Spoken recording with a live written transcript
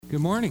Good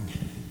morning.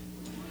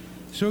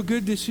 So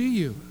good to see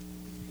you.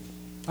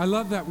 I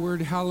love that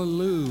word,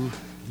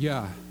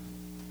 hallelujah.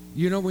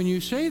 You know, when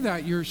you say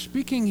that, you're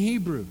speaking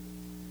Hebrew.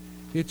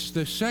 It's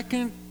the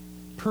second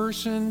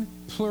person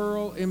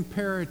plural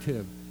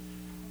imperative.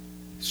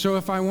 So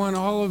if I want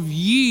all of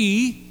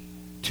ye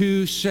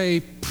to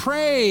say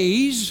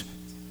praise,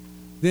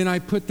 then I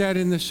put that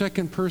in the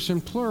second person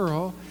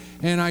plural,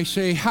 and I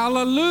say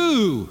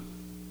hallelujah.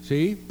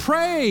 See?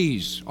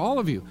 Praise, all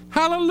of you.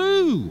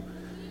 Hallelujah.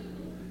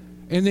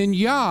 And then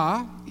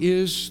Yah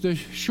is the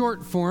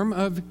short form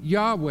of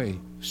Yahweh.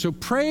 So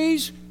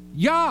praise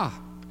Yah.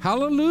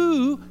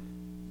 Hallelujah.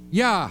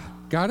 Yah.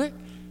 Got it?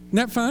 Isn't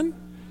that fun?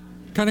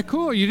 Kind of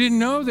cool. You didn't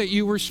know that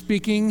you were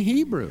speaking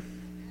Hebrew.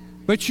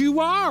 But you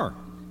are.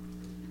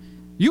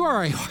 You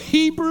are a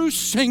Hebrew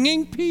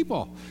singing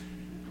people.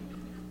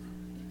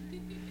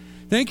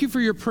 Thank you for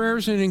your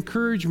prayers and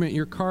encouragement,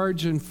 your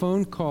cards and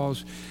phone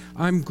calls.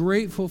 I'm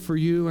grateful for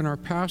you and our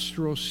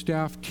pastoral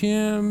staff,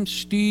 Tim,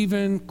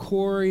 Stephen,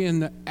 Corey,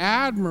 and the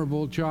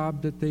admirable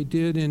job that they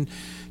did in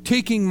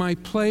taking my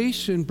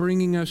place and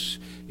bringing us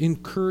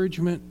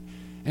encouragement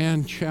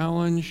and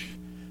challenge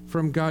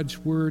from God's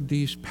Word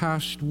these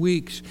past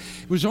weeks.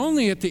 It was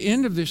only at the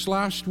end of this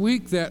last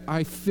week that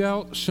I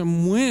felt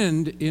some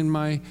wind in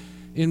my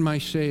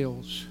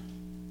sails.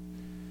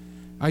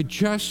 I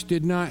just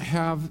did not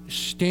have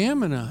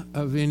stamina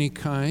of any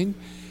kind,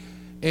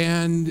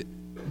 and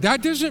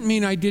that doesn't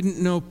mean I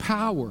didn't know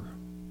power.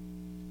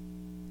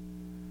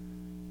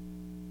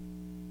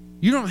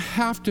 You don't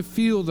have to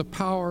feel the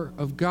power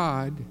of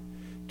God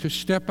to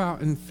step out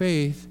in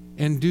faith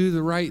and do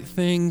the right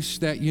things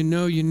that you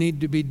know you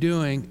need to be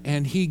doing,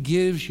 and He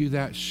gives you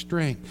that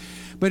strength.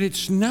 But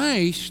it's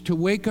nice to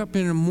wake up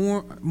in the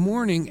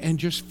morning and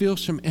just feel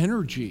some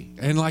energy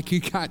and like you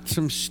got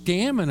some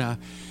stamina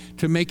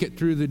to make it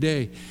through the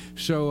day.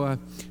 So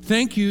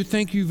thank you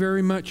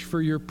very much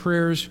for your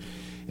prayers,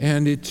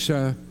 and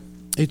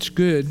it's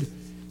good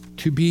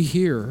to be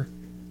here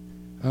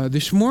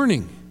this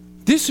morning.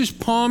 This is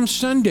Palm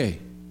Sunday.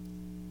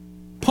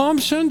 Palm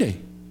Sunday.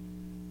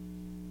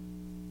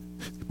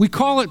 We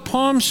call it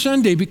Palm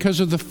Sunday because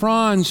of the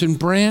fronds and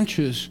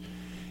branches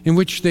in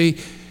which they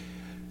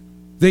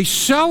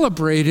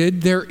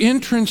celebrated their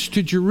entrance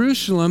to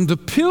Jerusalem, the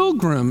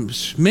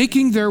pilgrims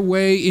making their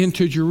way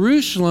into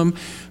Jerusalem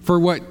for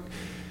what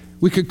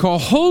we could call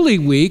Holy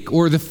Week,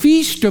 or the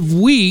Feast of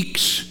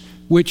Weeks,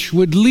 which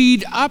would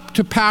lead up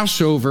to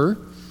Passover,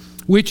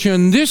 which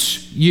in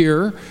this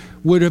year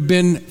would have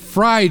been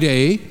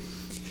Friday,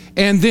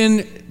 and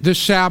then the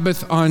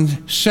Sabbath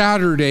on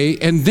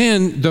Saturday, and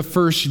then the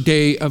first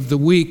day of the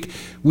week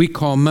we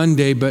call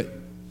Monday, but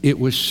it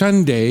was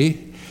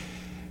Sunday.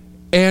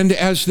 And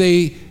as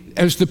the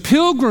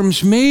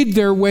pilgrims made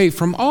their way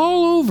from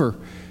all over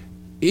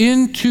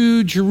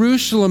into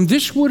Jerusalem,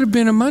 this would have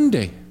been a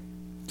Monday.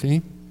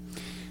 See?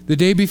 The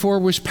day before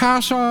was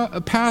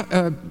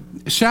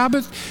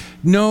Sabbath,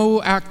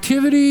 no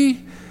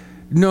activity,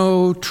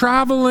 no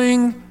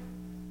traveling,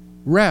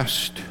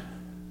 rest,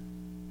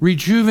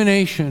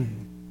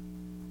 rejuvenation,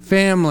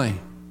 family.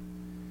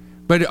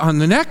 But on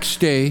the next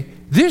day,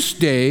 this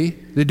day,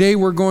 the day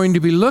we're going to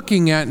be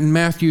looking at in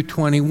Matthew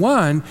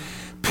 21,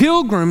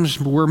 pilgrims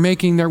were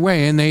making their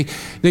way, and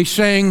they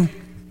sang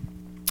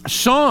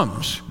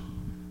psalms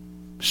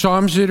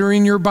that are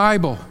in your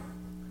Bible,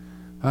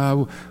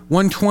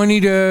 120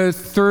 to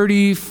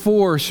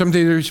 34,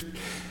 something.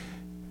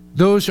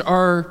 Those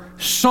are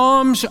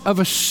psalms of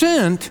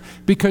ascent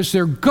because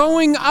they're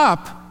going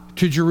up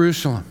to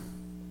Jerusalem,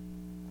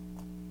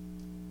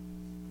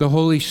 the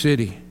holy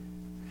city.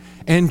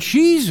 And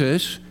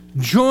Jesus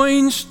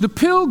joins the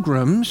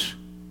pilgrims,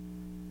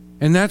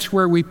 and that's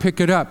where we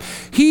pick it up.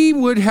 He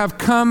would have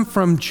come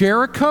from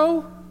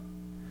Jericho,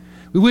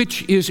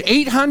 which is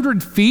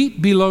 800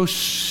 feet below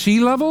sea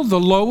level, the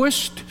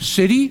lowest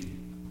city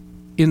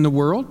in the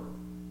world,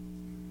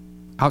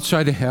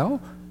 outside of hell.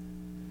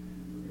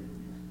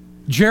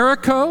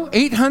 Jericho,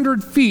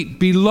 800 feet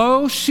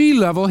below sea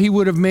level, he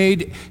would have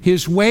made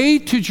his way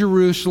to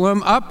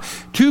Jerusalem, up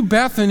to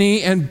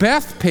Bethany and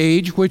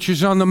Bethpage, which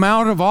is on the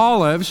Mount of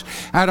Olives,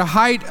 at a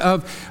height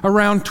of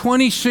around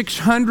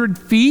 2,600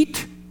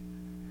 feet.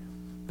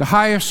 The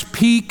highest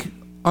peak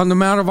on the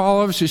Mount of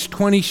Olives is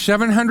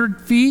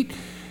 2,700 feet.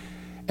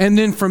 And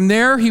then from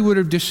there, he would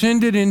have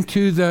descended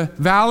into the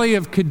valley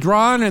of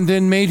Kidron and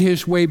then made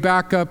his way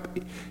back up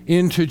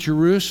into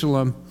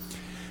Jerusalem.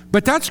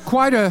 But that's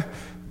quite a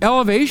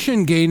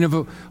elevation gain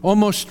of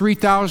almost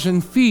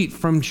 3,000 feet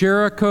from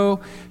Jericho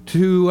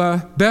to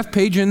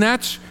Bethpage, and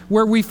that's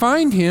where we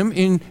find him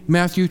in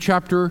Matthew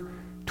chapter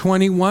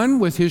 21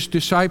 with his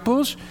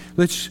disciples.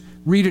 Let's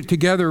read it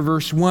together,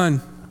 verse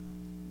 1.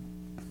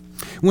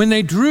 When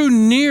they drew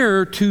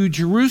near to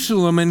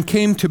Jerusalem and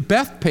came to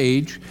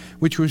Bethpage,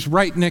 which was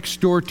right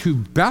next door to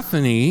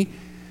Bethany,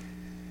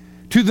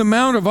 to the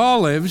Mount of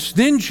Olives,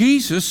 then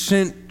Jesus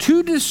sent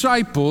 2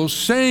 disciples,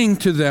 saying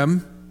to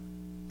them,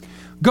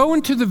 "Go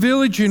into the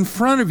village in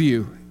front of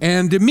you,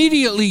 and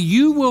immediately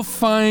you will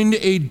find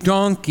a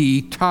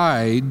donkey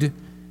tied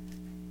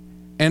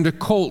and a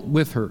colt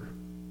with her.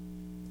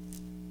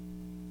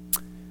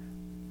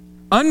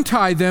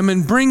 Untie them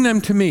and bring them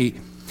to me.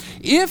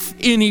 If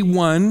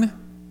anyone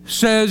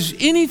says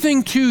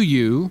anything to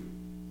you,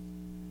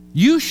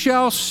 you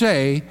shall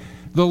say,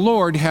 the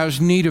Lord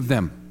has need of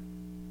them,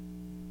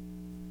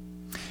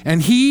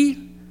 and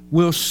he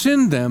will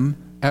send them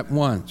at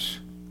once.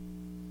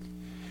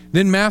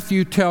 Then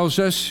Matthew tells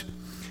us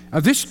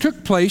this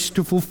took place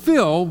to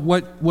fulfill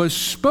what was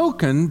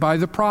spoken by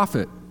the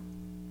prophet,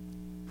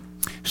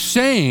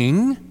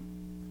 saying,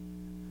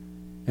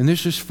 and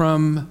this is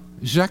from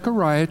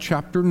Zechariah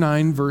chapter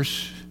 9,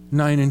 verse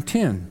 9 and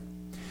 10.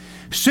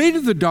 Say to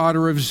the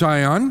daughter of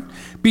Zion,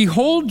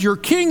 behold, your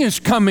king is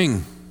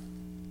coming,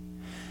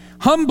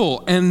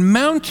 humble and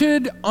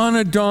mounted on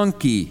a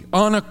donkey,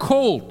 on a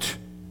colt,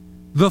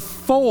 the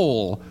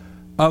foal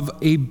of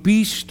a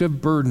beast of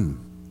burden.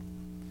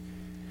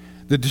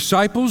 The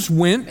disciples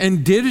went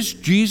and did as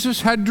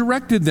Jesus had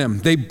directed them.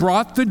 They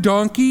brought the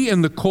donkey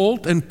and the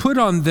colt and put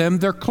on them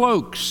their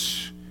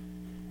cloaks.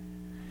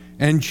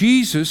 And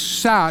Jesus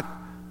sat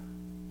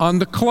on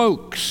the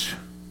cloaks.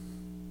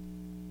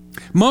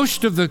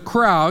 Most of the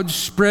crowd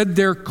spread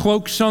their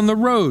cloaks on the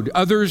road.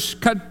 Others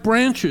cut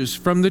branches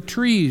from the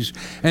trees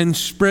and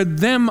spread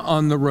them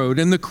on the road.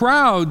 And the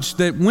crowds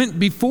that went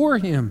before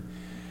him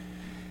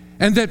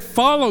and that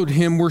followed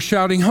him were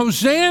shouting,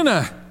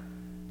 Hosanna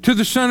to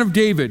the Son of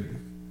David,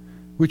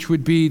 which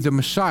would be the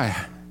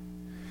Messiah.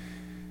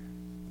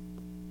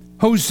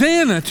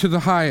 Hosanna to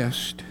the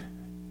highest.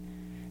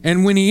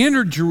 And when he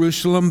entered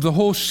Jerusalem, the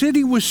whole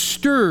city was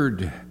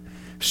stirred,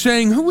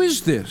 saying, who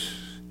is this?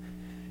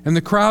 And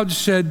the crowd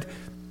said,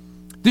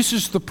 this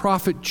is the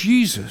prophet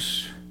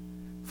Jesus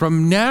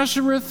from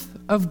Nazareth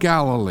of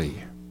Galilee.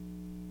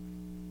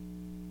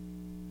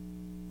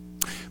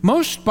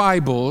 Most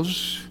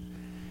Bibles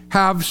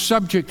have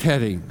subject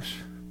headings.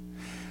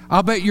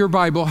 I'll bet your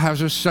Bible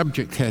has a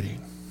subject heading.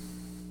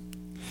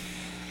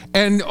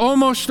 And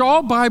almost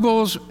all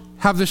Bibles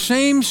have the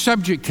same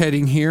subject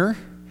heading here,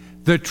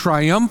 the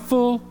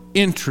triumphal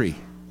entry.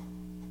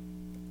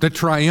 The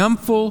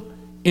triumphal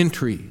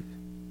entry.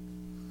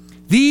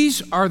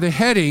 These are the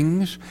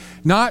headings,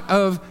 not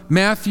of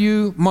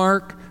Matthew,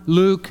 Mark,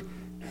 Luke,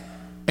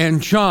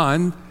 and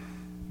John,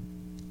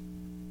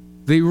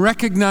 the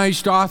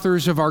recognized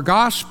authors of our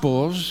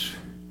Gospels.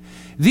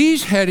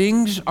 These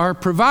headings are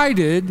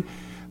provided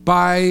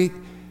by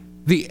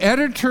the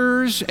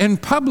editors and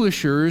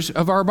publishers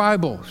of our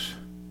Bibles.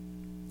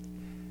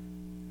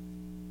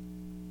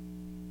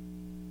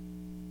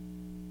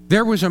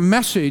 There was a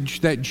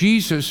message that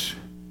Jesus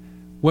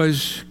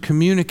was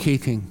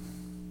communicating,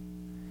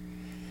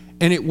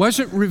 and it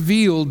wasn't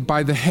revealed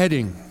by the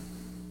heading.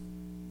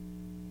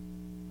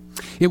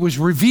 It was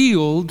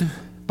revealed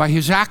by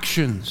his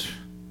actions.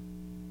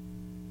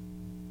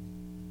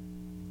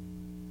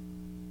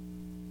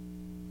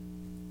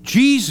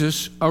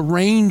 Jesus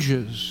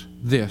arranges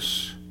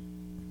this.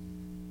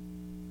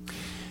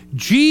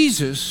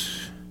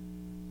 Jesus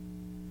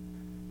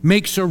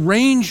makes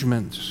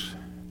arrangements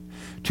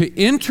to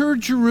enter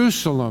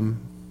Jerusalem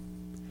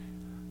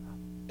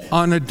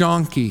on a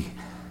donkey.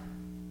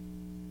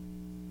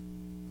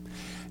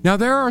 Now,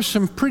 there are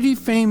some pretty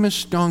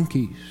famous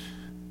donkeys.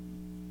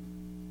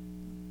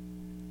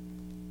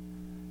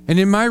 And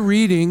in my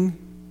reading,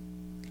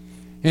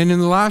 and in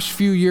the last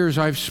few years,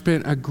 I've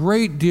spent a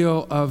great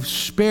deal of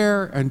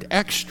spare and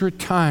extra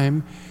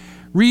time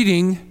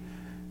reading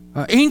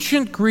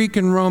ancient Greek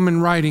and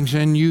Roman writings,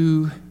 and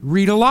you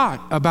read a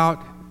lot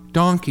about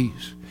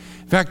donkeys.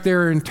 In fact,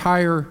 there are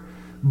entire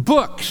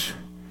books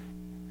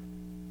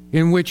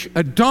in which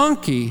a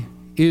donkey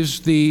is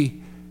the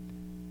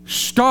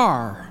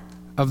star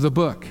of the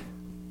book.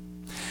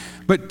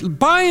 But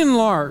by and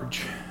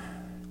large,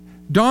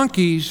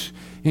 donkeys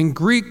in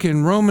Greek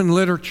and Roman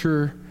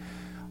literature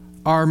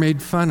are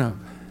made fun of,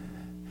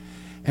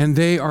 and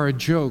they are a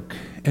joke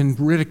and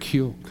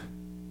ridiculed.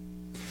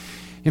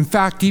 In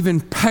fact,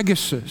 even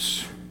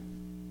Pegasus,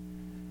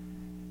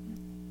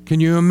 can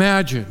you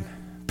imagine?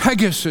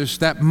 Pegasus,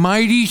 that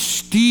mighty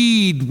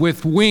steed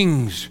with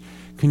wings.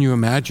 Can you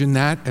imagine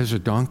that as a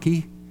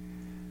donkey?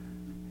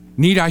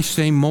 Need I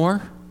say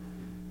more?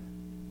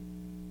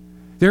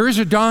 There is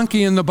a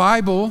donkey in the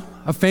Bible,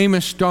 a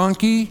famous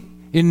donkey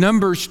in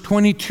Numbers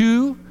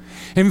 22.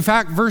 In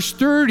fact, verse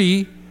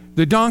 30,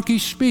 the donkey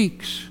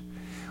speaks.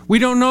 We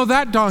don't know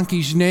that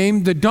donkey's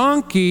name. The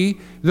donkey,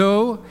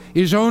 though,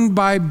 is owned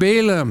by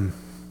Balaam.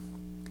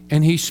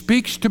 And he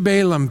speaks to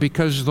Balaam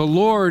because the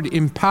Lord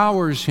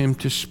empowers him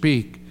to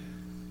speak.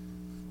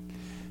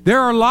 There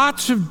are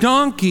lots of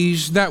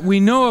donkeys that we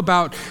know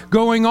about,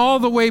 going all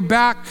the way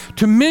back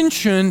to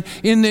mention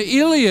in the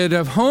Iliad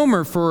of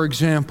Homer, for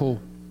example.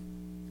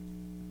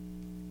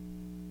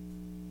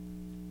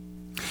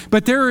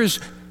 But there is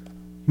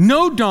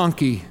no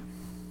donkey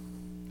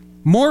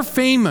more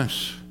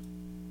famous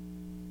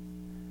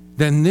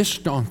than this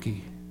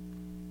donkey.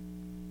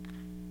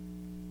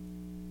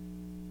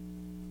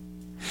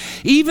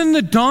 Even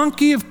the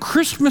donkey of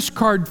Christmas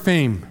card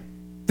fame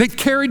that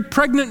carried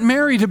pregnant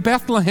Mary to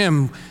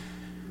Bethlehem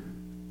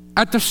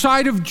at the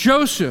side of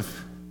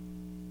Joseph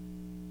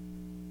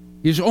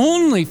is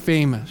only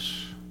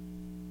famous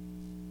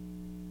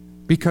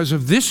because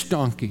of this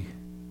donkey.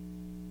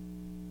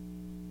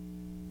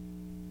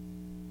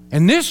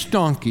 And this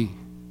donkey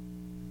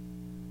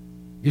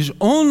is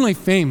only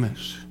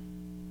famous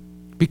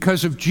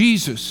because of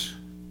Jesus.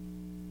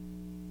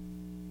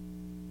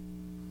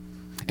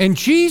 And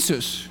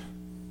Jesus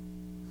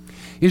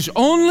is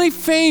only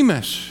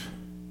famous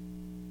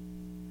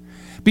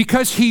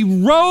because he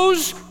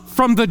rose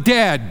from the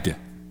dead.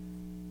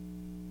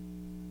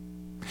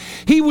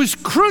 He was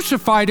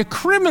crucified, a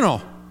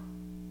criminal,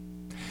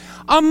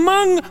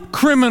 among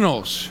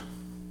criminals.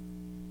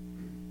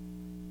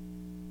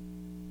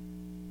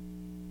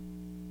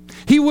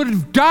 He would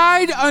have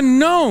died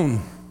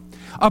unknown.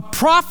 A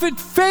prophet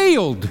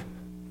failed.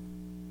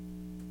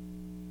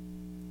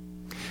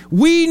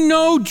 We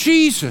know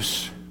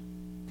Jesus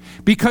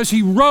because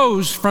he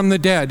rose from the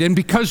dead. And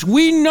because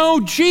we know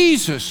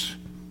Jesus,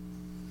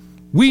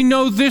 we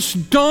know this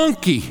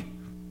donkey.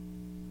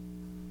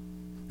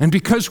 And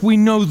because we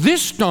know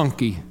this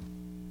donkey,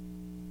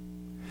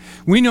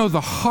 we know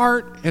the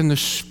heart and the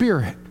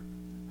spirit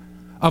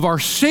of our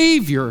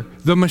Savior,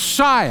 the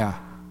Messiah,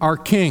 our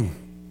King.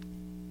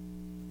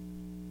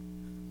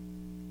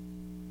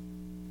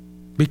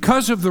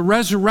 Because of the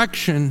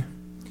resurrection,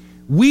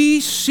 we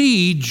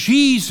see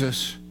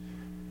Jesus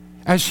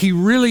as he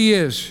really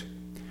is,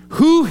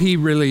 who he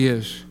really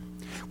is.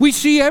 We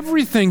see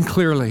everything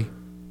clearly.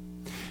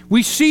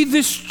 We see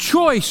this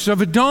choice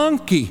of a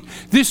donkey,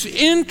 this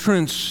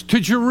entrance to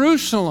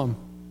Jerusalem,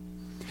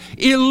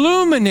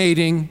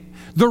 illuminating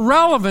the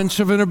relevance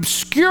of an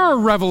obscure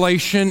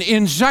revelation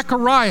in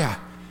Zechariah,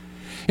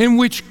 in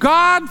which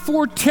God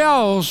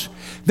foretells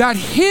that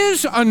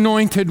his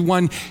anointed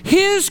one,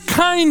 his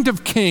kind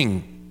of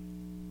king,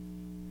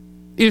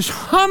 is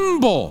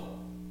humble,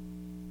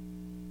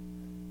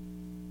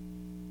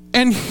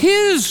 and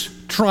his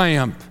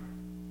triumph,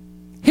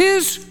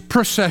 his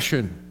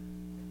procession,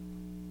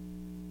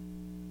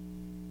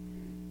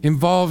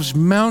 involves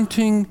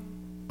mounting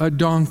a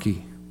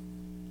donkey,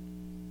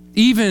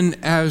 even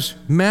as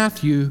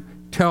Matthew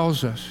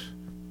tells us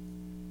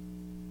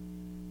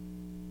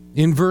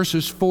in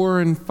verses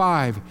 4 and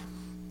 5.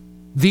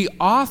 The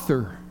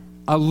author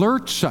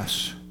alerts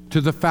us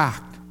to the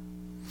fact.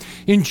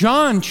 In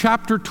John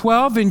chapter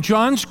 12, in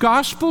John's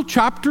Gospel,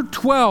 chapter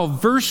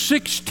 12, verse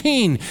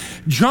 16,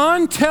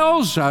 John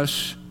tells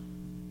us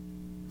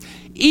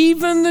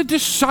even the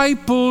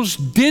disciples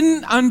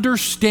didn't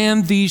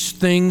understand these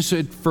things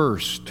at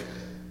first.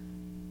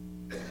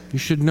 You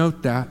should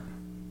note that.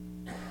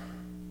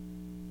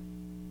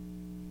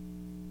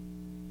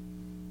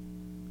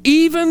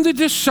 Even the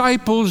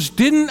disciples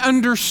didn't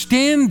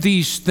understand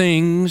these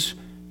things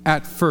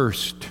at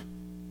first.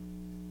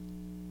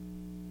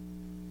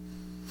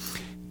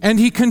 And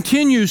he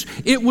continues,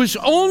 it was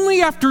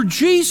only after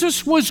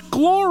Jesus was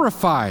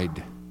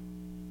glorified.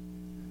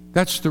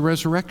 That's the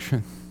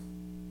resurrection.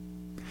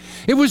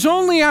 It was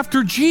only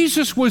after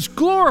Jesus was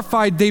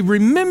glorified they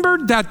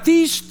remembered that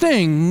these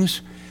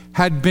things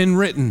had been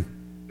written.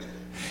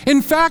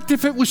 In fact,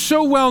 if it was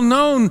so well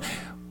known,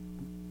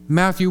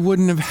 Matthew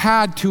wouldn't have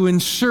had to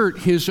insert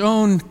his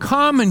own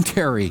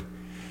commentary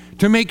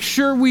to make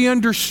sure we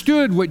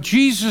understood what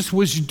Jesus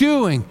was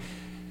doing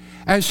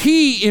as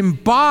he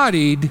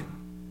embodied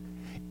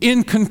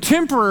in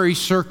contemporary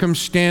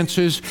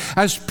circumstances,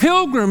 as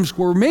pilgrims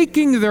were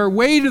making their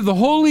way to the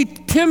Holy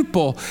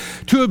Temple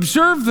to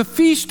observe the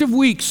Feast of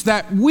Weeks,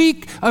 that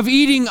week of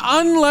eating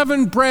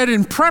unleavened bread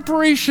in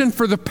preparation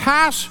for the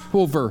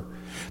Passover,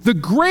 the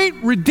great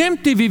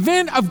redemptive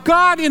event of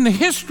God in the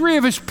history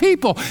of his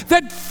people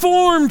that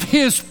formed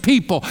his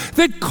people,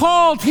 that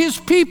called his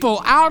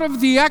people out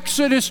of the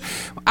Exodus,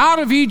 out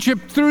of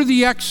Egypt through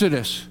the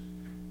Exodus.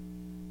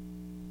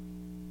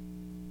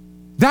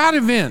 That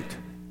event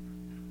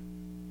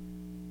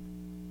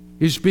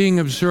is being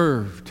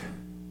observed.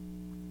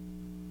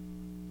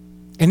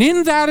 And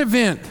in that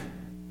event,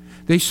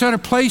 they set a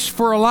place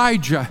for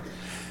Elijah.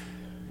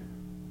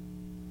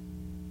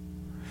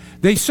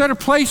 They set a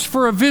place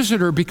for a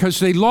visitor because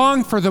they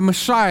longed for the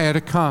Messiah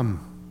to come.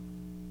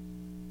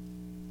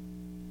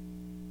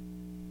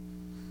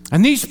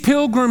 And these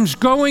pilgrims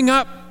going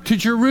up to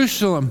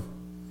Jerusalem,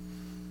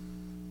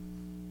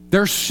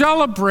 they're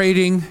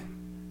celebrating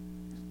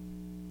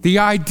the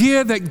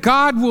idea that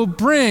God will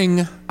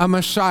bring a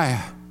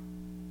Messiah.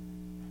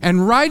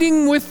 And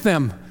riding with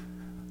them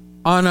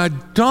on a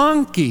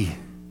donkey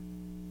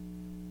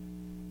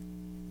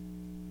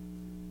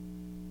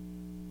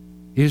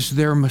is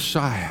their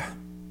Messiah.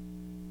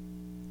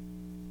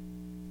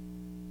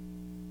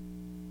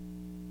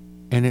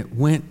 And it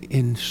went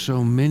in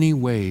so many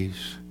ways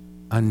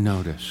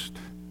unnoticed.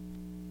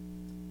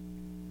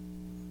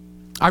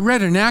 I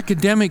read an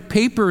academic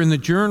paper in the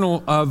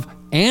Journal of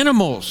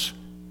Animals.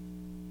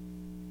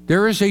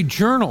 There is a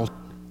journal,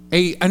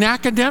 an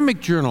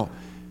academic journal.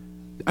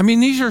 I mean,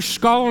 these are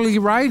scholarly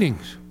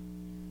writings.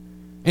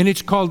 And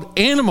it's called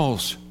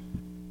Animals.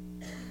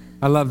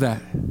 I love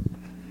that.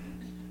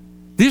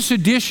 This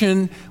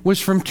edition was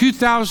from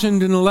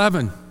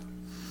 2011.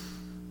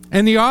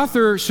 And the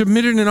author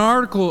submitted an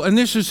article, and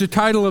this is the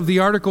title of the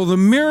article, The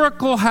Mirror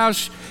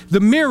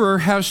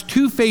Has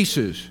Two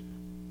Faces.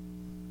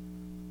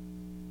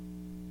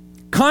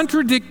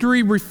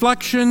 Contradictory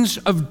Reflections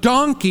of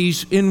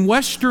Donkeys in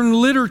Western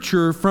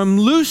Literature from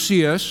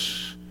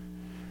Lucius.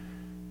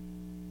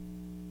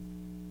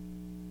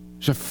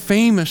 It's a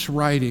famous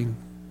writing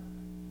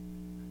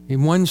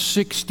in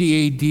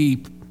 160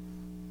 AD,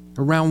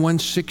 around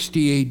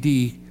 160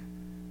 AD,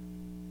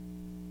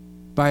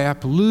 by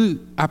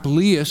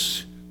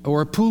Apuleius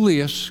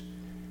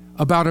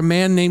about a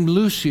man named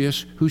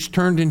Lucius who's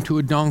turned into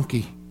a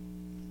donkey.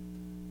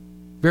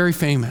 Very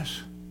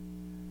famous.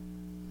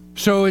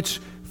 So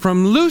it's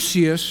from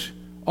Lucius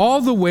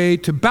all the way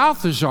to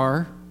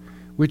Balthazar,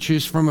 which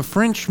is from a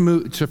French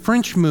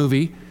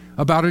movie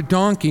about a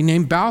donkey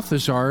named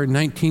Balthazar in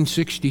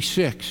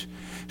 1966.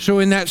 So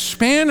in that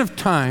span of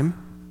time,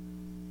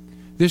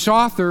 this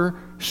author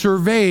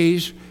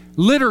surveys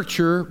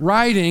literature,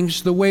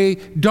 writings, the way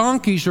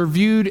donkeys are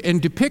viewed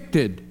and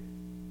depicted.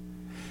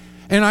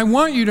 And I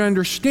want you to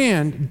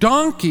understand,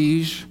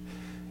 donkeys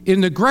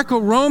in the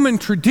Greco-Roman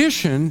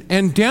tradition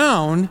and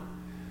down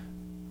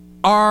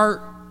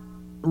are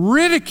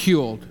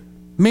ridiculed,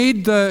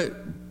 made the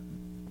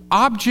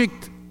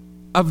object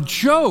of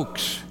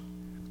jokes.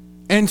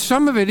 And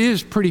some of it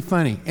is pretty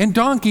funny. And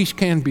donkeys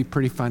can be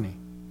pretty funny.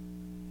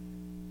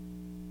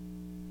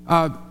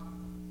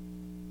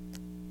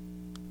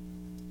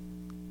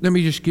 Let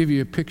me just give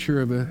you a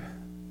picture of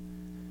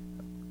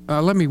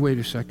let me wait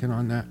a second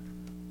on that.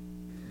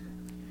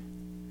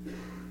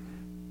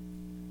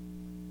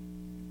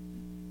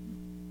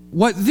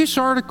 What this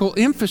article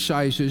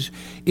emphasizes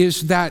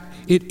is that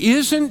it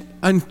isn't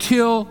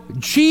until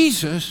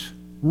Jesus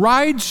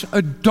rides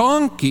a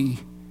donkey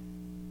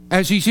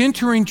as he's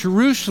entering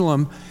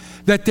Jerusalem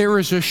that there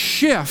is a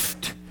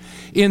shift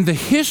in the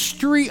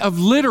history of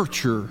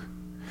literature.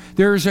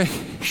 There is a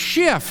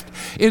shift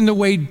in the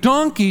way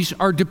donkeys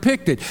are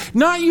depicted.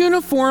 Not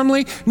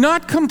uniformly,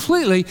 not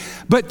completely,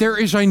 but there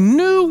is a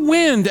new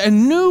wind, a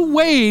new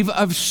wave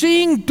of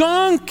seeing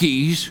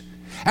donkeys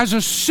as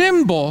a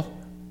symbol,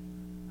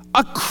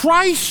 a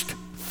Christ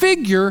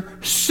figure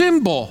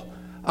symbol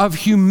of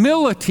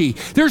humility.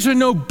 There's a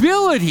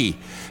nobility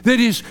that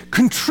is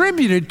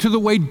contributed to the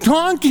way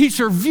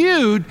donkeys are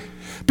viewed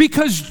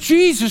because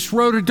Jesus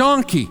rode a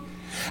donkey.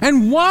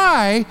 And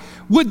why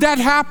would that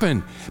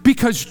happen?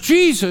 Because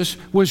Jesus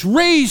was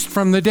raised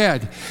from the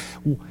dead.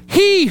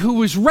 He who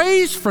was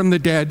raised from the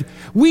dead,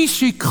 we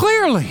see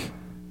clearly.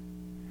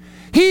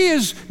 He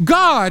is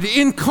God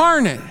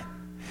incarnate.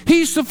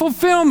 He's the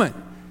fulfillment.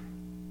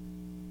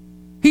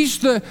 He's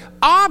the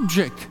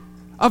object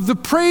of the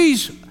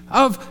praise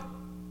of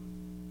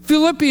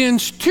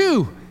Philippians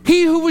 2.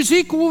 He who was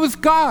equal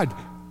with God,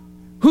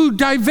 who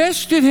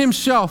divested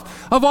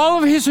himself of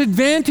all of his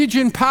advantage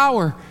and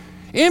power,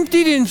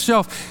 emptied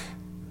himself,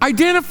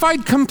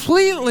 identified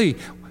completely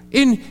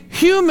in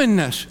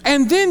humanness,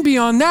 and then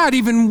beyond that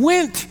even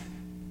went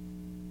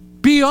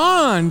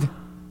beyond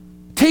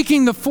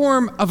taking the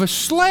form of a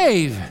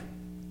slave,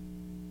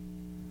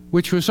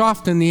 which was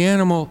often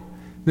the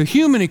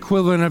human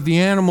equivalent of the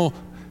animal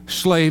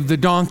slave, the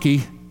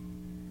donkey,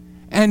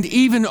 and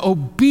even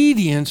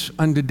obedience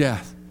unto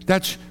death.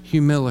 That's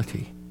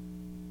humility.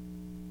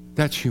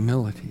 That's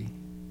humility.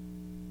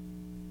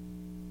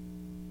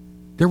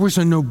 There was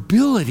a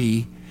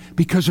nobility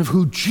because of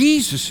who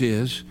Jesus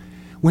is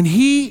when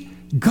he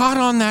got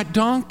on that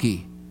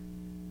donkey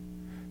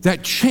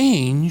that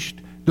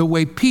changed the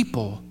way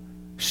people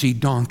see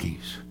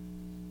donkeys.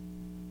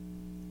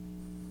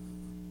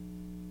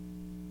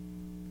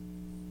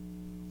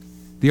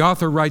 The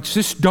author writes,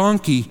 this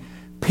donkey,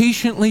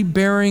 patiently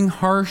bearing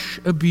harsh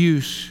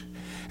abuse,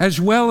 as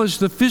well as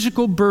the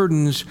physical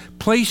burdens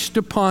placed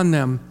upon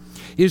them,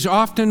 is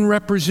often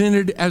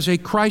represented as a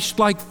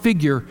Christ-like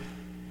figure.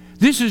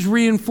 This is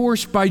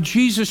reinforced by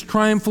Jesus'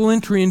 triumphal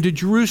entry into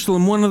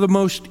Jerusalem, one of the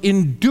most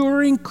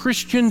enduring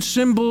Christian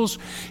symbols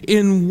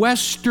in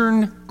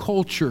Western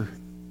culture.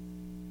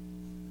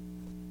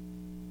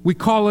 We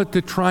call it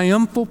the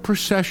triumphal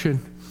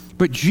procession,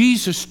 but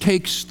Jesus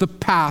takes the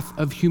path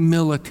of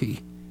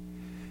humility.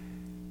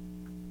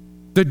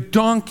 The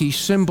donkey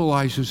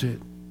symbolizes it.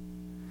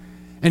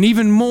 And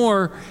even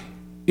more,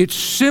 it's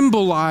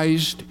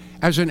symbolized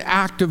as an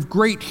act of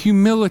great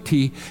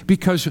humility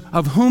because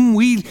of whom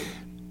we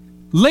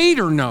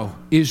later know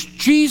is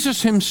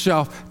Jesus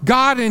himself,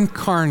 God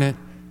incarnate,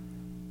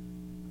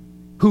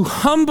 who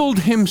humbled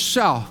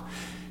himself,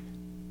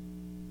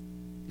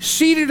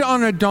 seated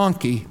on a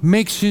donkey,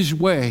 makes his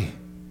way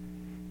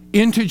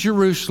into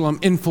Jerusalem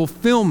in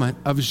fulfillment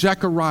of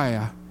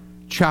Zechariah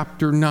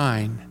chapter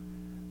 9,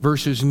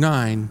 verses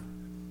 9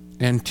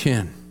 and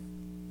 10.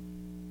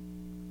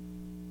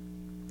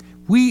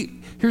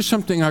 Here's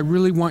something I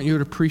really want you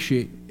to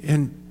appreciate.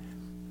 And,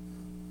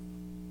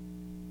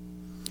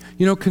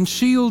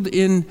 concealed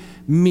in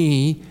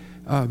me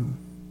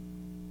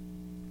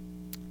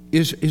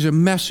is a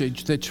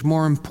message that's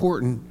more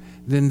important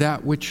than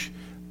that which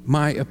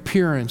my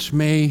appearance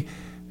may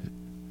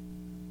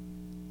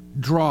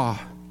draw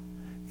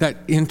that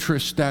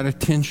interest, that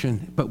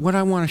attention. But what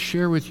I want to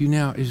share with you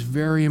now is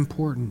very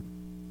important.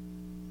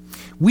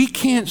 We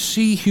can't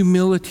see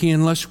humility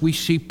unless we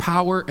see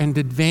power and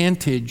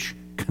advantage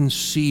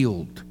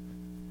concealed.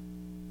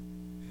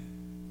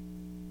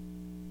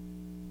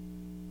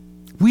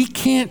 We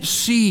can't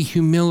see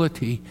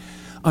humility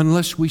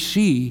unless we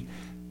see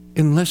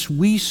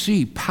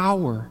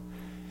power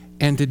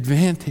and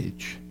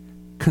advantage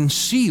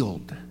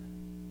concealed.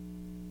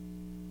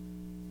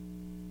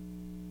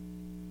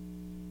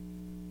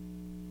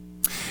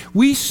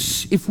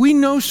 If we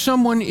know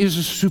someone is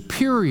a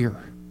superior,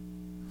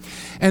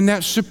 and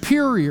that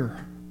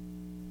superior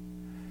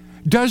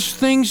does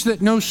things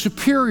that no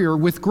superior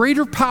with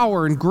greater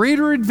power and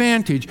greater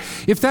advantage,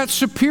 if that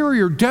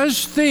superior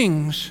does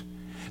things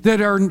that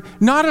are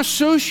not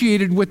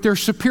associated with their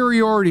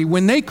superiority,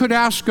 when they could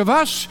ask of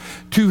us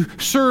to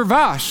serve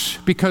us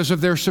because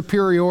of their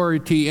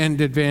superiority and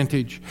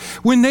advantage,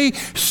 when they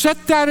set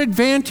that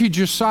advantage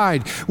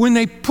aside, when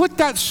they put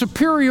that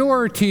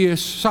superiority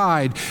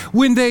aside,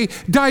 when they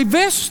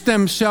divest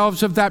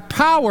themselves of that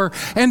power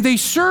and they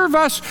serve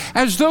us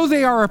as though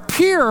they are a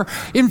peer,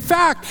 in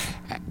fact,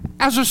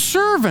 as a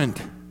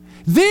servant,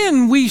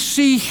 then we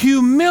see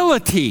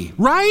humility,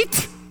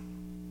 right?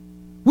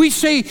 We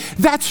say,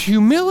 that's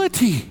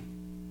humility.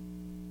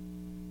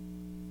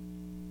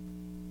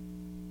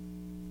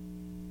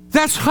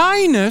 That's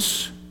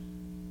highness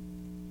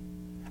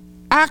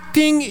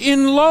acting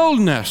in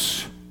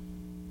lowness.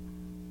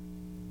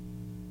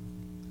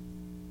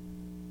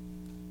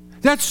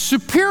 That's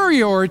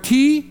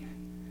superiority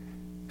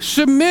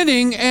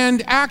submitting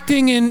and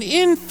acting in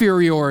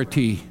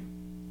inferiority.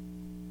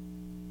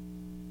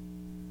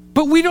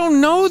 But we don't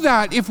know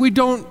that if we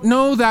don't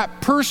know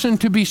that person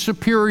to be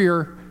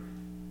superior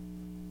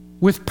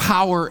with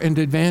power and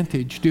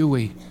advantage, do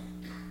we?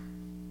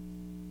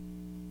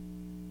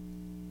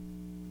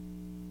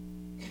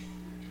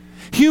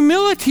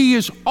 Humility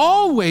is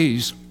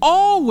always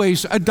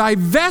a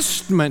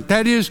divestment.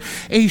 That is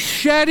a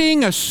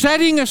shedding, a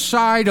setting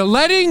aside, a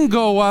letting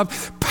go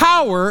of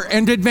power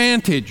and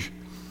advantage.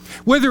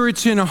 Whether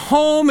it's in a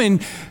home,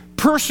 in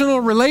personal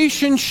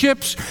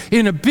relationships,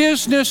 in a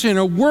business, in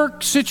a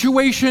work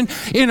situation,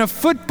 in a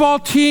football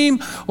team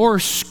or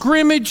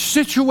scrimmage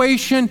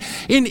situation,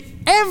 in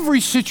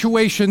every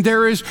situation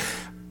there is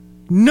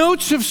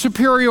notes of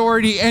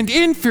superiority and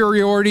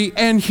inferiority,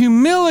 and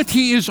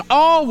humility is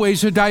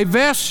always a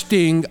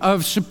divesting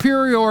of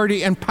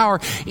superiority and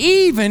power,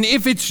 even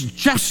if it's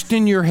just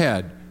in your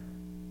head.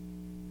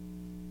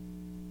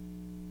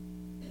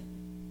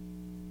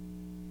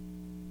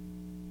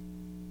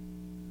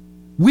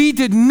 We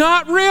did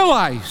not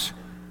realize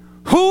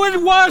who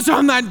it was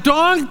on that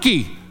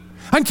donkey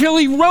until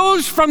he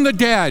rose from the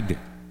dead.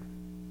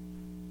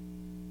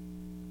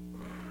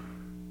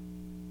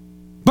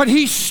 But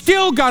he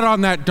still got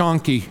on that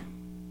donkey.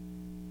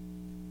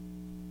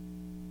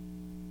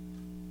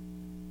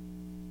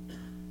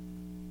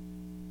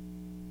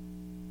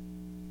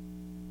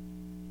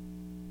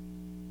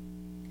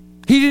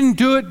 He didn't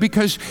do it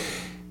because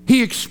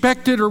he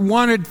expected or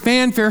wanted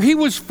fanfare. He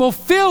was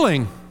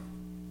fulfilling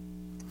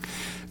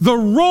the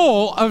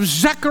role of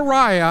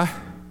Zechariah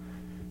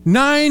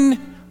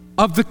 9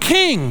 of the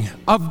king,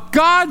 of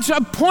God's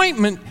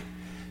appointment,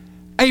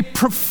 a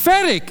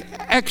prophetic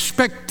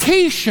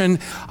expectation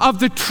of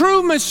the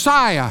true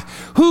Messiah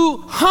who,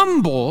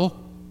 humble,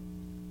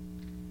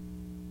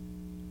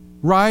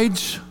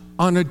 rides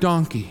on a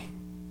donkey.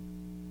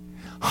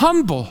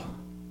 Humble.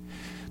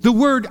 The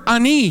word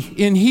ani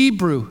in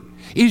Hebrew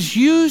is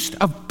used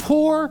of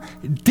poor,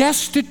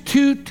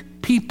 destitute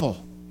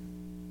people.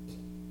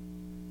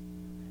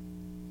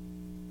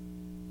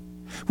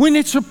 When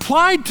it's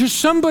applied to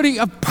somebody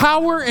of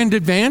power and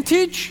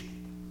advantage,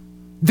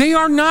 they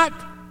are not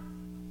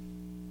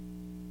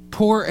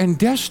poor and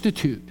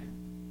destitute.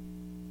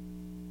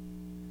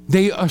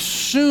 They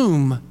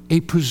assume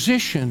a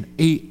position,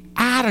 an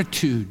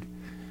attitude,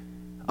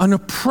 an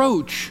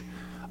approach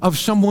of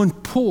someone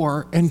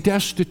poor and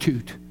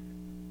destitute.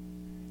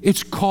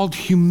 It's called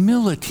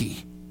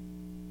humility.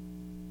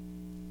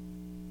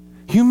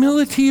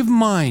 Humility of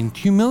mind,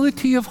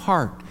 humility of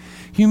heart,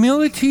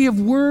 humility of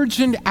words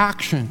and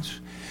actions.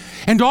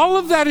 And all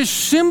of that is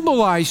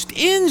symbolized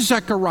in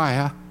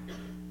Zechariah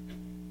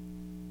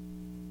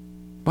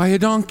by a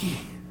donkey,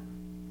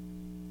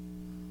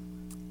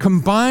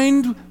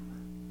 combined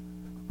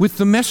with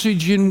the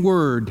message in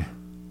word,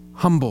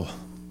 humble,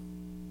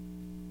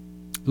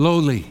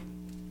 lowly,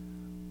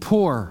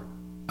 poor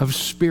of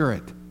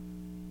spirit.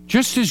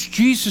 Just as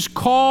Jesus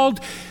called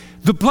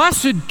the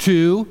blessed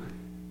to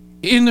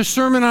in the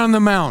Sermon on the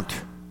Mount,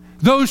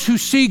 those who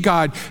see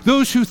God,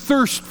 those who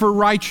thirst for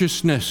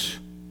righteousness,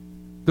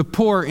 the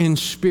poor in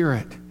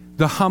spirit,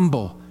 the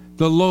humble,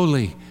 the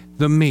lowly,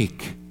 the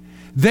meek.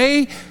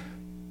 They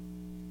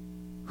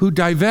who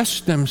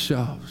divest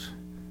themselves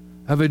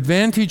of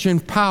advantage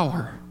and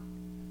power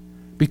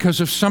because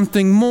of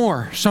something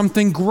more,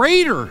 something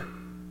greater,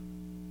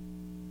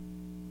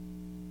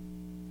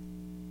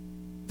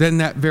 than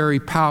that very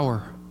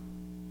power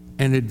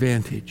and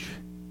advantage.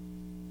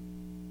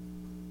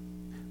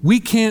 We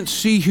can't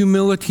see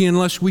humility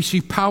unless we see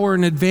power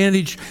and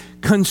advantage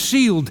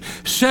concealed,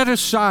 set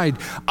aside,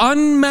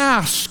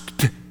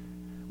 unmasked,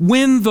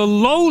 when the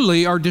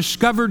lowly are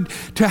discovered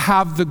to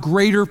have the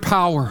greater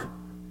power.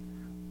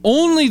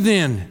 Only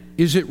then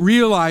is it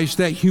realized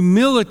that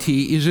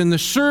humility is in the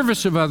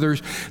service of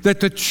others, that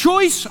the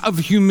choice of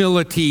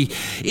humility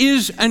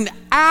is an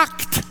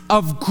act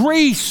of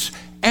grace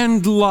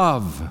and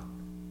love.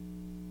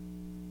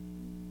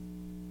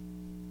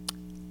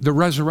 The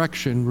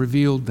resurrection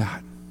revealed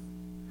that.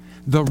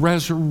 The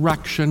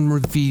resurrection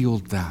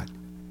revealed that.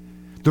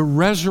 The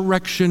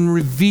resurrection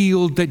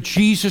revealed that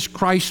Jesus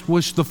Christ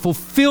was the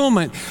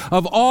fulfillment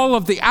of all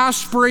of the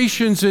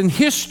aspirations and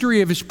history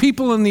of his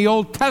people in the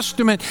Old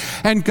Testament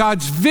and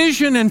God's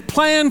vision and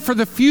plan for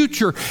the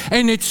future.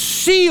 And it's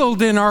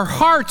sealed in our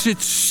hearts.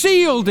 It's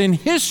sealed in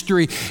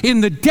history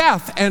in the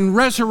death and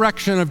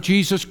resurrection of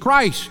Jesus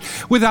Christ.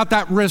 Without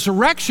that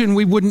resurrection,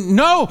 we wouldn't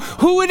know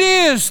who it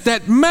is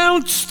that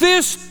mounts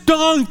this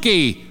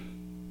donkey.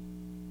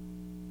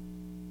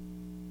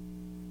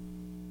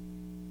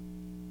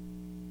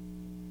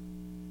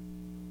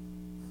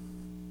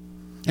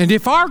 And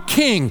if our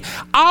King,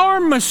 our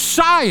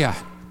Messiah,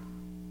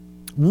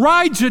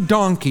 rides a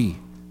donkey,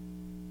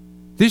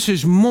 this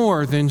is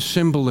more than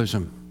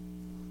symbolism.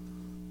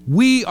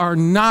 We are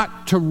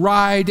not to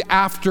ride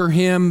after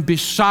him,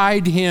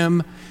 beside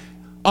him,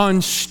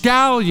 on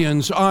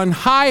stallions, on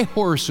high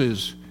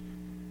horses.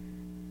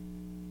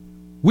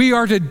 We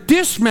are to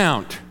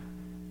dismount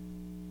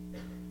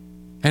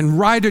and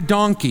ride a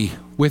donkey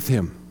with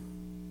him.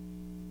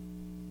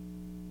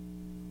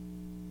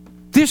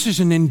 This is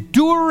an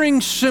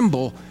enduring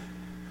symbol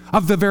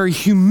of the very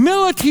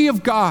humility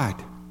of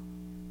God,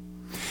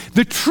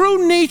 the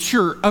true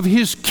nature of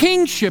his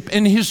kingship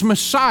and his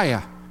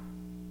Messiah,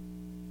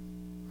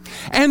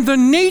 and the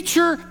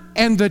nature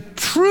and the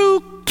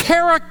true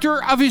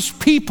character of his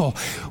people.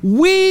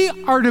 We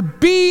are to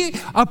be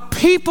a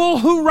people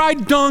who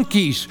ride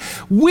donkeys.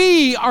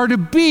 We are to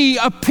be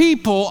a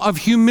people of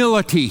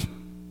humility.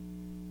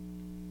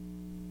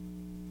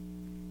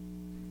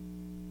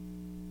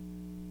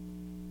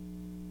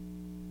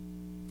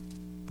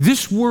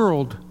 This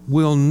world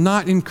will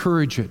not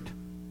encourage it.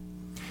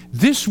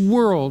 This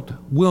world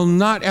will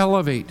not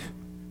elevate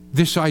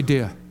this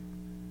idea.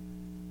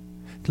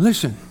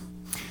 Listen,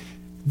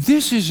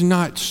 this is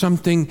not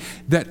something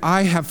that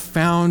I have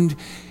found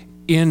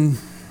in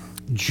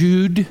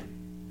Jude,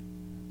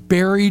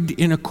 buried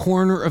in a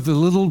corner of the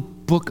little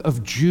book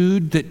of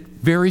Jude that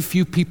very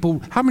few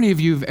people. How many of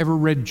you have ever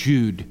read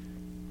Jude?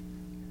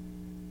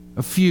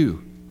 A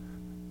few.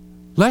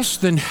 Less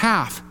than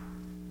half.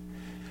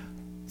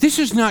 This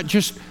is not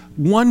just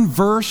one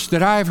verse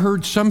that I've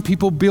heard some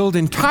people build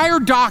entire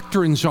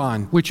doctrines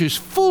on, which is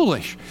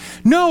foolish.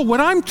 No,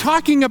 what I'm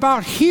talking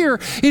about here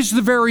is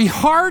the very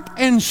heart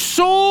and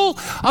soul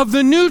of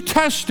the New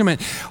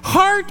Testament,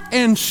 heart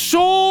and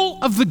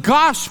soul of the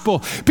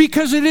gospel,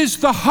 because it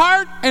is the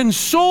heart and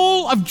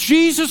soul of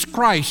Jesus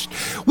Christ,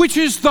 which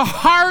is the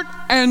heart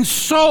and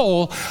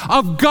soul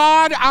of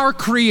God our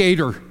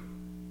Creator.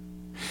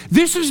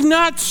 This is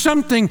not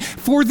something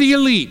for the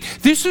elite.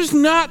 This is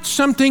not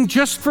something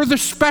just for the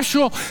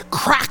special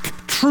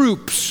crack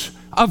troops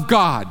of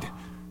God.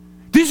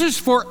 This is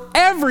for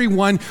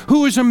everyone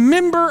who is a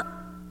member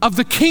of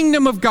the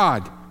kingdom of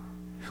God,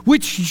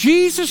 which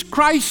Jesus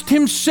Christ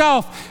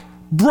himself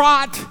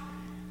brought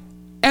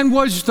and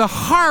was the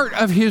heart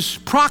of his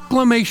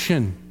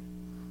proclamation.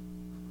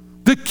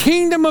 The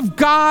kingdom of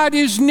God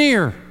is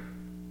near.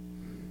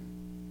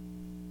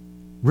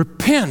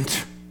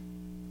 Repent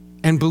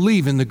and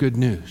believe in the good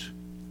news.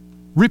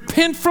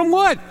 Repent from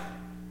what?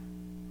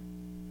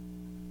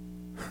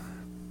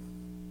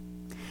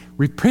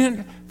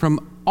 Repent from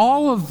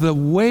all of the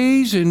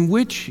ways in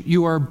which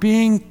you are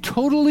being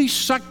totally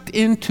sucked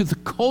into the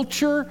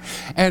culture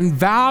and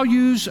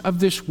values of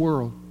this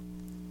world.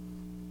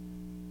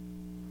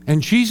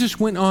 And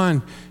Jesus went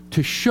on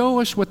to show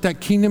us what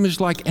that kingdom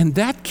is like. And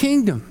that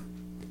kingdom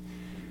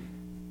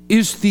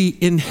is the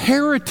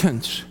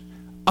inheritance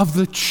of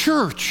the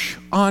church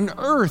on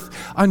earth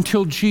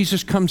until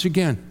Jesus comes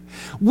again.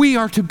 We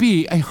are to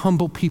be a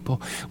humble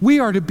people. We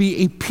are to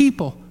be a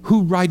people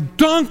who ride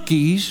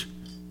donkeys,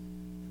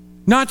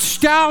 not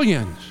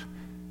stallions.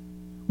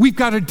 We've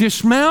got to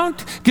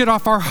dismount, get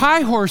off our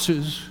high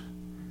horses,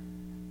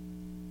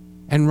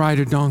 and ride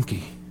a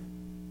donkey.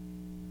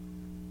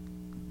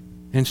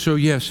 And so,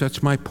 yes,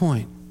 that's my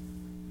point.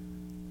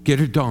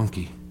 Get a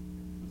donkey.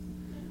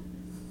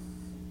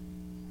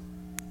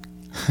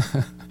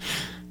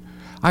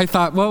 I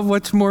thought, well,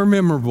 what's more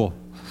memorable?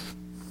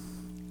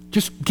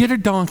 Just get a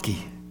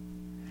donkey.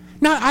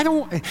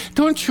 No,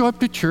 don't show up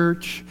to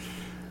church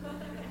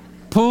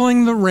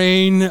pulling the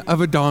rein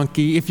of a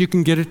donkey if you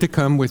can get it to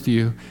come with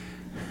you.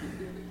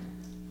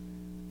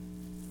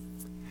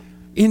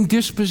 In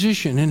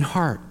disposition, in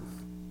heart.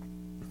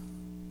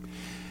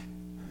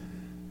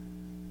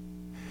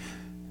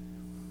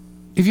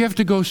 If you have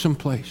to go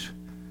someplace,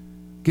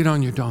 get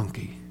on your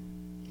donkey.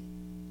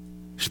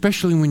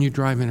 especially when you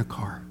drive in a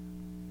car,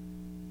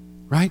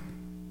 right?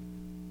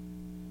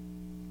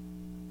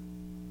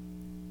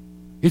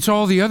 It's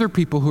all the other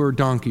people who are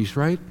donkeys,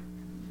 right?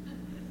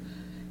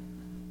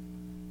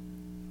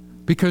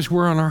 Because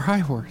we're on our high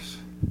horse.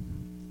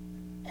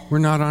 We're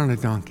not on a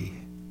donkey.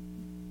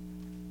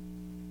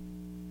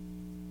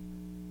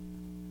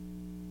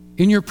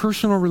 In your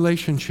personal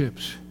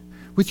relationships,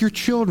 with your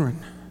children,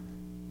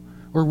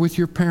 or with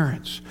your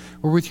parents,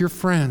 or with your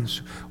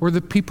friends, or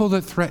the people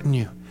that threaten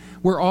you,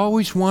 we're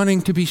always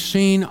wanting to be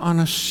seen on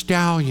a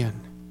stallion,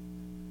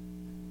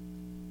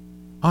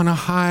 on a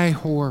high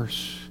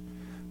horse,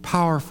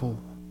 powerful.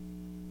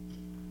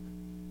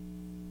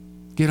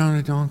 Get on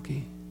a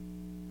donkey.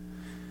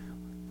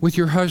 With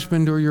your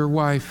husband or your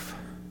wife,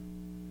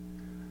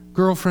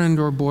 girlfriend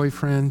or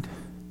boyfriend,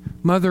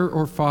 mother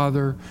or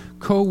father,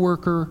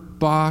 co-worker,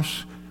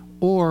 boss,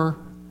 or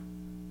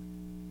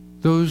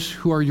those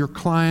who are your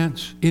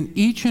clients, in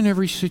each and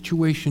every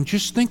situation,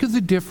 just think of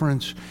the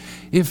difference.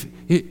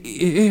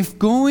 If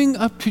going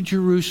up to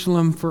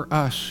Jerusalem for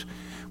us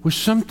was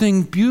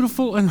something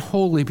beautiful and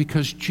holy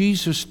because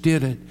Jesus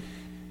did it,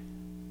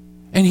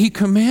 and he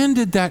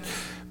commanded that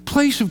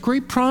place of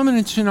great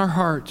prominence in our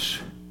hearts,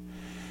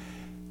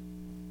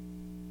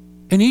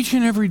 and each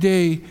and every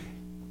day,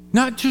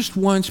 not just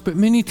once, but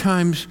many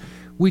times,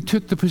 we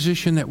took the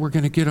position that we're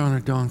going to get on a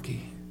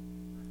donkey.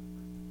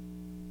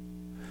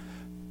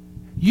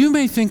 You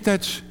may think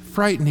that's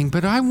frightening,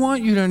 but I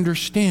want you to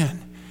understand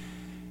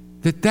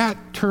that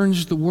that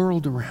turns the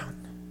world around.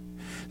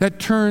 That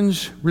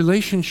turns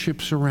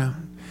relationships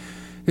around.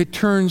 It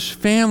turns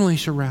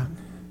families around.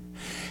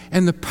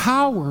 And the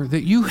power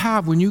that you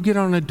have when you get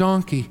on a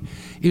donkey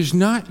is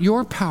not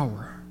your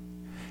power.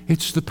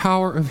 It's the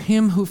power of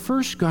him who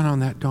first got on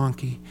that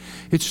donkey.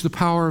 It's the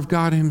power of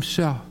God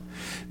himself.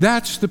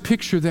 That's the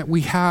picture that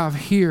we have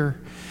here.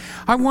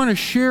 I want to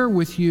share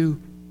with you.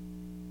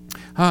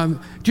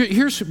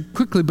 Here's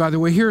quickly, by the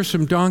way, here are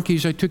some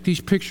donkeys. I took these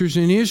pictures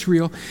in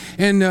Israel.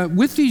 And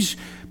with these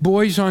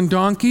boys on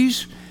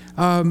donkeys,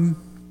 there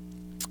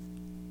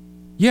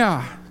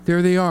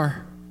they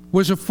are.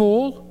 Was a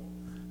foal,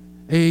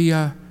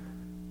 a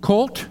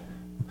colt,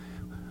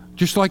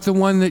 just like the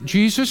one that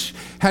Jesus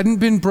hadn't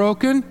been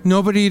broken.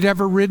 Nobody had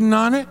ever ridden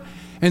on it.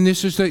 And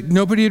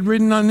nobody had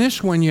ridden on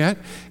this one yet.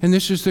 And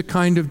this is the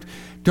kind of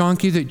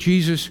donkey that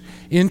Jesus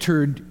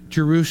entered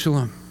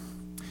Jerusalem.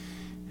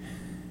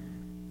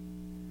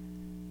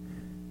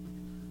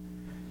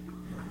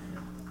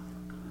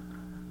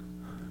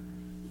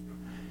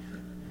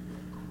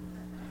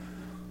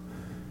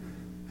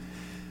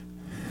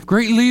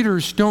 Great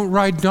leaders don't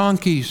ride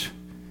donkeys.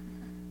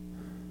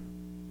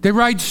 They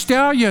ride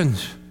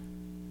stallions.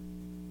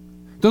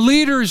 The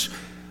leaders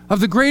of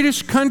the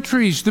greatest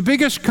countries, the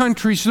biggest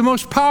countries, the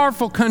most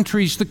powerful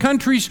countries, the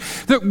countries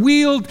that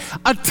wield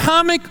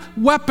atomic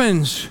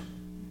weapons,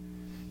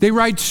 they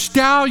ride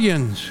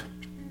stallions.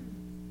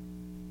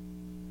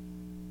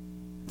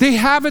 They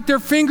have at their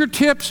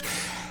fingertips,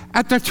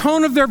 at the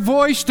tone of their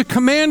voice, the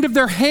command of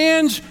their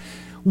hands,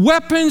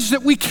 weapons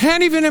that we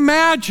can't even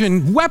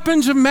imagine,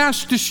 weapons of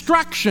mass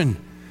destruction,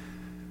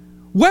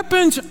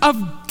 weapons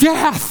of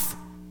death.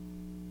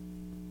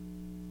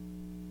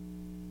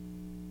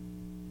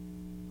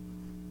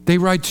 They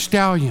ride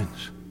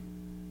stallions,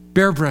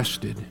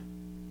 bare-breasted.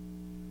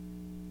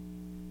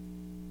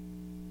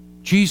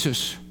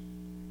 Jesus,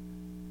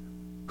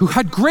 who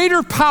had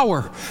greater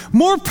power,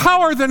 more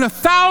power than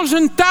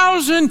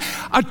 1,000,000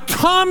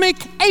 atomic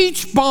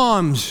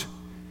H-bombs,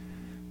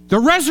 the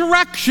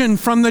resurrection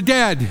from the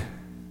dead.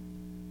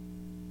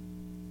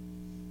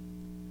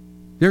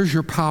 There's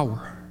your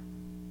power.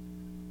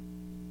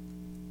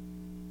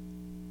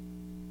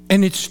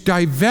 And it's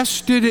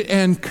divested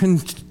and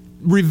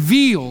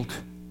revealed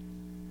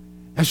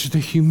as the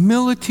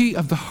humility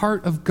of the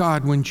heart of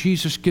God when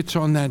Jesus gets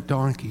on that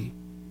donkey.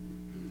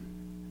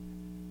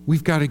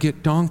 We've got to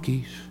get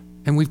donkeys,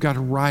 and we've got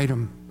to ride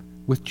them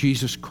with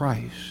Jesus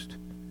Christ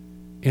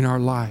in our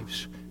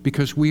lives,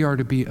 because we are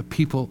to be a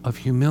people of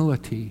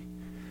humility,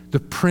 the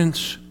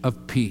Prince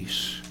of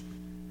Peace.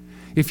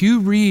 If you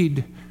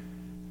read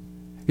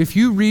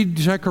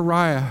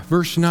Zechariah,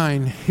 verse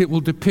 9, it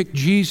will depict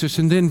Jesus,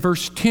 and then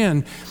verse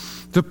 10,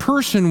 the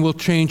person will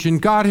change, and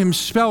God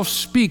himself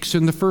speaks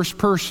in the first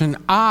person,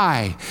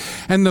 I.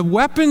 And the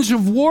weapons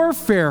of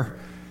warfare,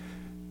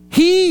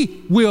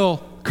 he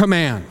will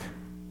command.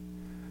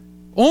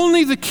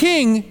 Only the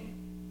king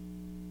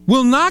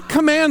will not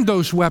command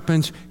those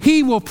weapons.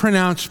 He will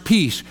pronounce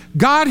peace.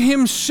 God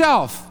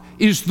himself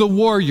is the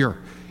warrior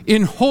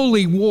in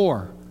holy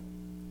war.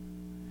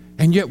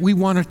 And yet we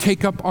want to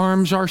take up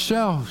arms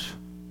ourselves.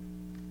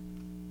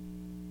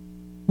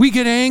 We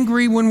get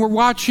angry when we're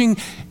watching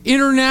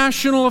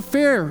international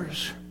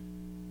affairs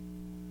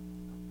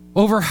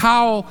over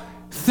how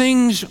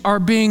things are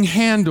being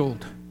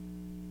handled.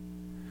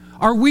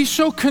 Are we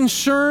so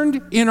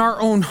concerned in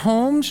our own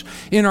homes,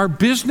 in our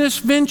business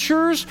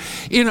ventures,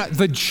 in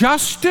the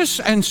justice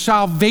and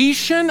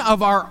salvation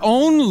of our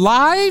own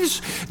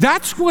lives?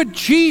 That's what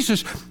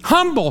Jesus,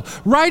 humble,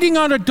 riding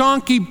on a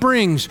donkey,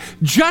 brings: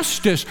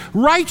 justice,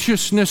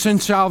 righteousness,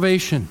 and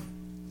salvation.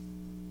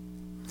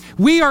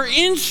 We are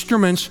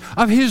instruments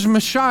of his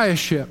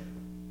messiahship.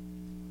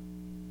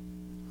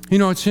 You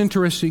know, it's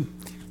interesting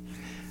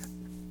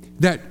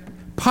that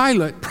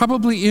Pilate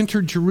probably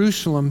entered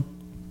Jerusalem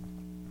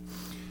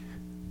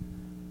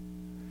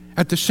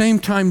at the same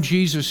time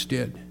Jesus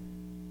did.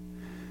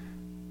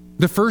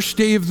 The first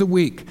day of the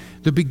week,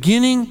 the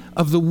beginning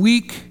of the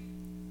week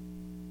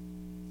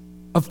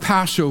of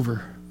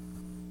Passover.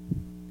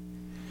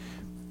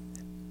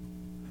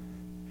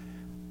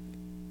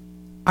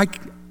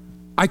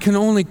 I can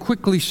only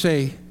quickly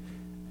say,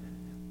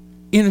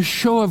 in a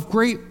show of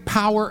great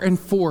power and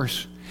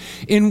force,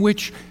 in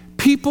which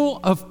people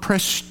of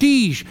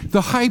prestige,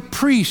 the high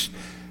priest,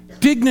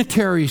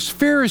 dignitaries,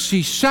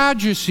 Pharisees,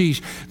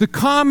 Sadducees, the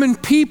common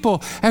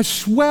people,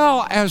 as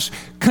well as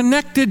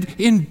connected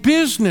in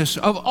business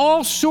of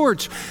all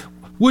sorts,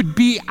 would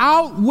be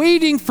out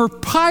waiting for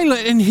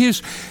Pilate and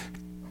his,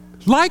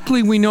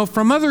 likely we know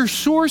from other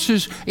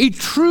sources, a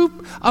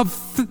troop of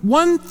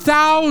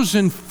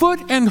 1,000 foot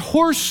and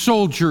horse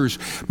soldiers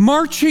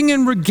marching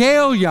in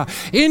regalia,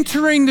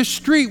 entering the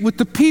street with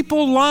the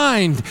people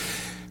lined.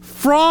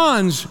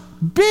 Fronds,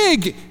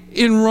 big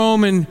in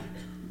Roman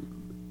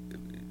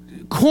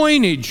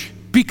coinage,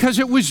 because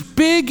it was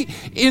big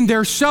in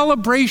their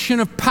celebration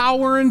of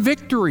power and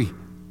victory.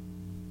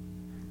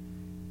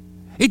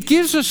 It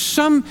gives us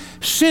some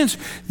sense.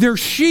 Their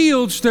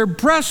shields, their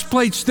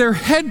breastplates, their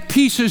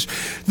headpieces,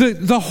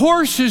 the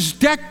horses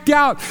decked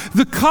out,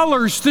 the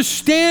colors, the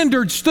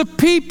standards, the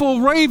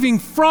people waving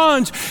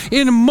fronds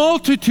in a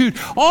multitude.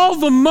 All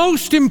the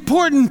most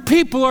important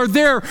people are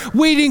there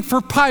waiting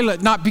for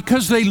Pilate, not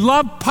because they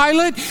love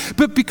Pilate,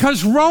 but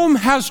because Rome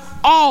has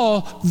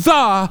all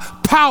the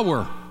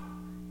power.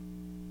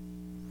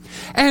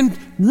 And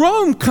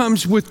Rome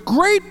comes with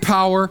great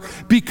power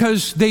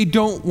because they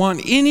don't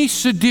want any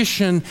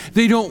sedition,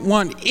 they don't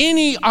want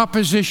any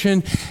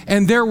opposition,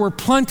 and there were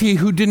plenty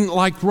who didn't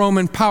like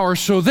Roman power,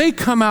 so they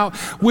come out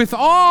with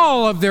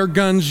all of their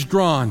guns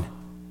drawn.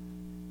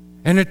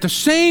 And at the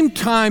same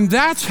time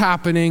that's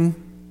happening,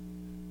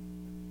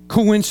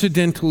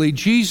 coincidentally,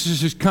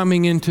 Jesus is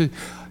coming into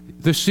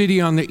the city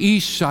on the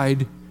east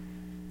side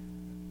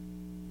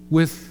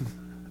with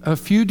a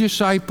few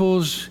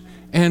disciples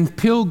and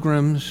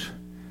pilgrims,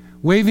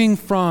 waving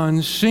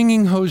fronds,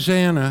 singing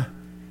Hosanna,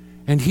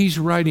 and he's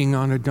riding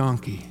on a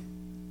donkey.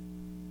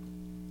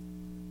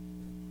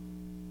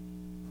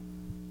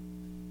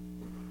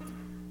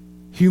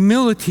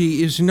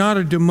 Humility is not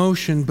a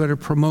demotion, but a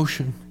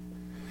promotion,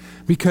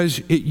 because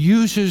it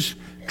uses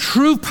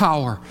true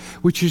power,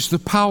 which is the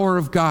power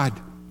of God.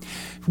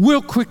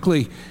 Real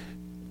quickly,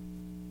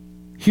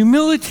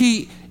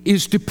 humility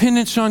is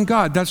dependence on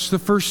God. That's the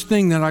first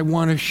thing that I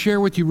want to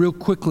share with you real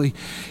quickly.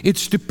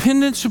 It's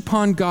dependence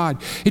upon God.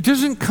 It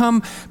doesn't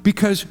come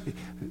because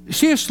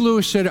C.S.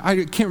 Lewis said,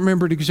 I can't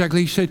remember it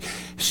exactly, he said,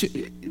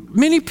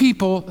 many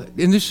people,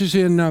 and this is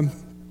in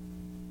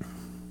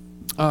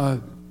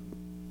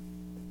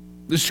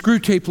the Screw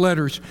Tape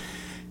Letters,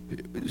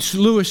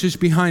 Lewis is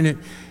behind it,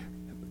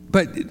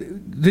 but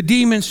the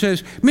demon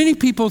says, many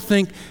people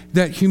think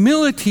that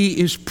humility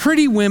is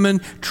pretty women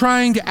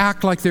trying to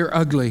act like they're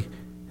ugly.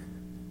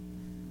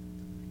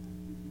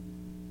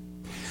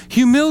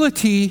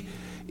 Humility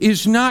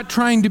is not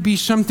trying to be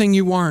something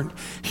you aren't.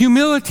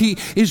 Humility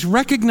is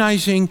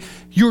recognizing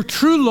your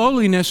true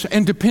lowliness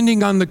and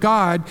depending on the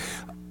God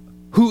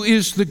who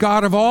is the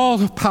God of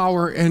all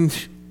power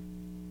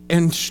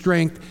and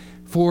strength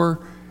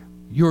for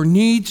your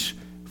needs,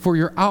 for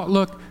your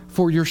outlook,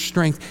 for your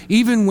strength.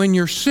 Even when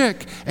you're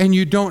sick and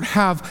you don't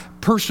have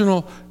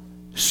personal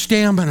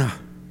stamina,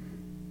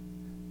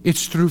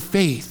 it's through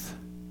faith.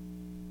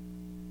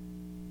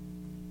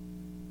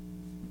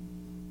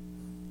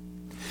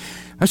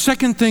 A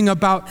second thing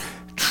about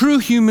true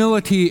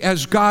humility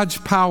as God's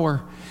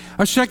power,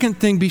 a second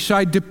thing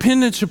beside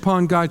dependence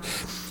upon God,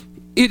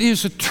 it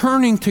is a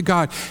turning to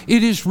God.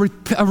 It is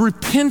a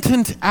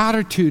repentant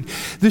attitude.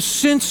 The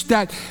sense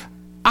that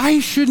I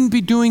shouldn't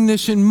be doing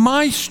this in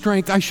my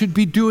strength. I should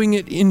be doing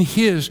it in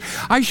His.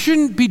 I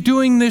shouldn't be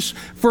doing this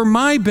for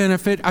my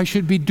benefit. I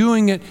should be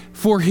doing it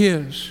for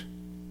His.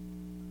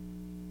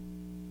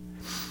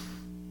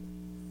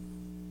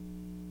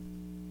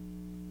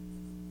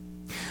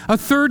 A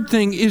third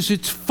thing is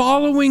it's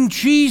following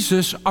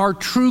Jesus, our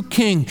true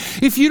King.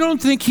 If you don't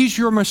think He's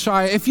your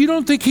Messiah, if you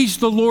don't think He's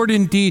the Lord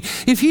indeed,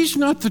 if He's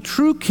not the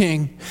true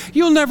King,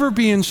 you'll never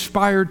be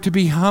inspired to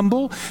be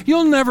humble.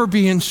 You'll never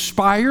be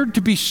inspired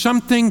to be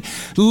something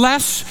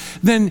less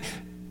than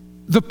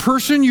the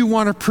person you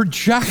want to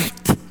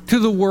project to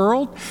the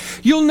world.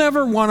 You'll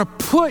never want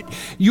to put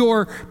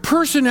your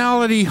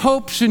personality,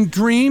 hopes, and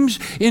dreams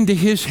into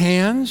His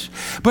hands.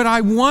 But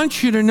I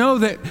want you to know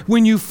that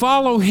when you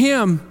follow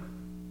Him,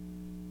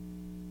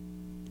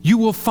 You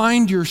will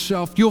find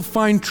yourself. You'll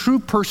find true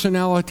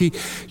personality.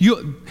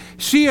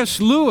 C.S.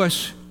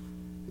 Lewis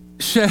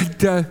said,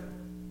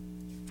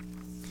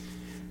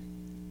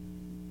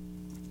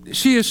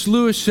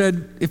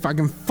 if I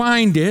can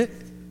find it,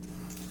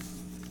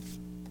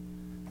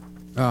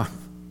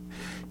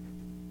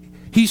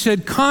 he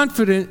said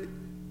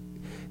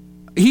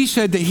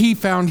that he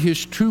found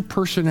his true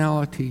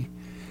personality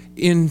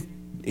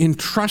in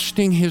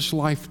trusting his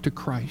life to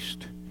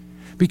Christ,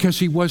 because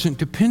he wasn't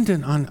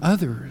dependent on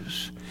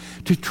others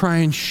to try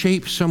and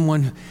shape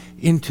someone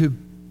into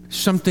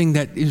something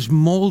that is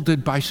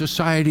molded by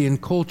society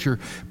and culture,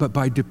 but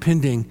by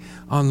depending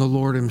on the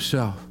Lord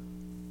himself.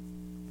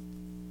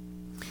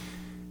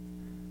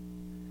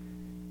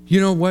 You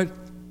know what?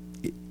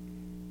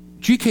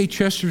 G.K.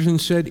 Chesterton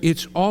said,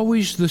 it's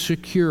always the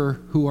secure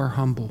who are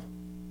humble.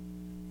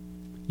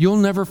 You'll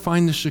never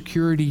find the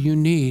security you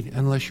need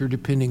unless you're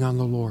depending on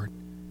the Lord.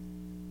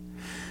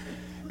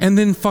 And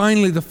then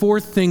finally, the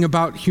fourth thing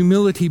about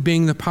humility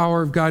being the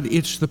power of God,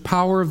 it's the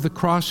power of the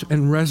cross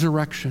and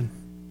resurrection.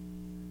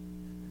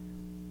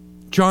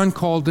 John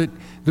called it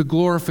the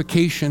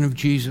glorification of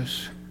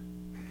Jesus.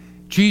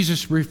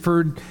 Jesus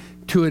referred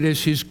to it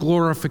as his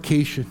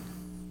glorification.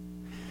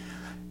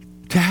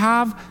 To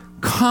have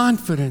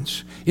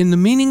confidence in the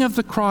meaning of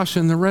the cross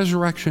and the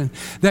resurrection,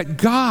 that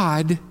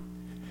God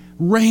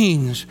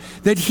reigns,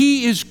 that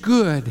he is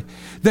good,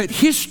 that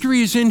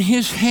history is in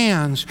his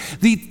hands,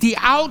 the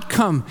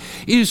outcome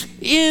is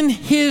in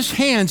his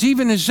hands,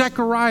 even as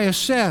Zechariah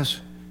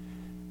says.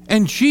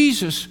 And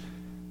Jesus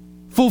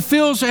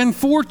fulfills and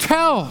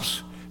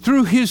foretells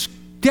through his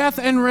death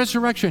and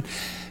resurrection.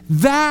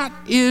 That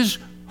is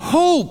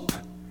hope.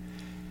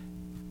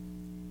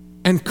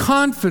 And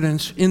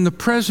confidence in the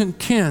present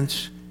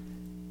tense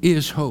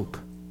is hope.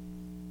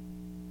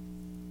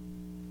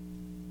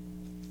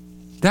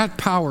 That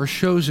power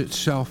shows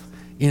itself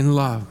in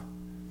love.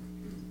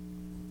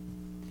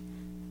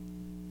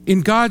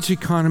 In God's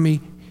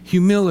economy,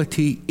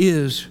 humility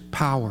is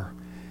power.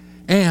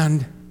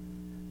 And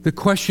the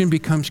question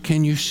becomes,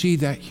 can you see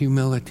that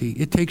humility?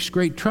 It takes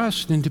great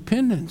trust and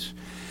dependence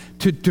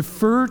to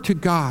defer to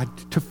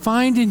God, to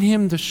find in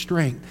him the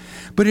strength.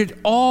 But it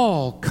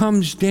all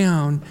comes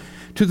down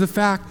to the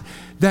fact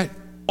that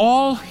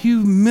all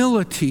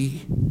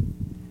humility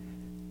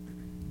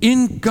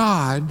in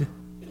God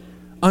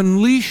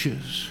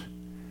unleashes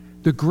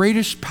the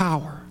greatest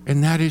power,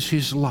 and that is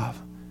his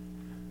love.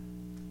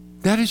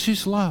 That is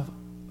his love.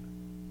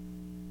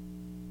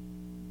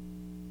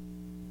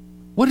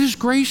 What does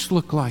grace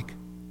look like?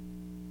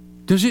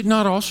 Does it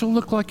not also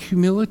look like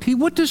humility?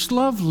 What does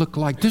love look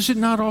like? Does it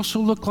not also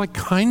look like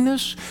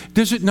kindness?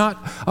 Does it not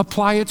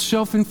apply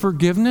itself in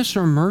forgiveness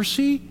or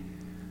mercy?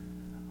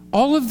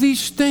 All of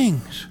these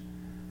things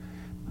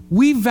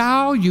we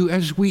value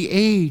as we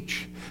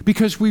age,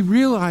 because we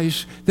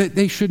realize that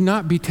they should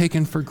not be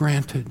taken for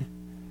granted.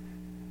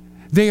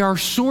 They are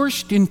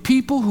sourced in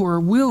people who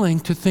are willing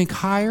to think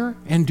higher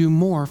and do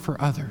more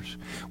for others.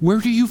 Where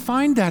do you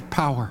find that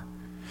power?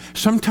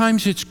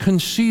 Sometimes it's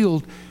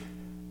concealed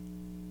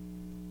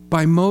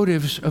by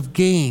motives of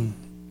gain.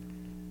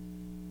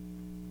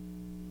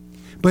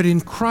 But in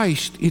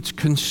Christ, it's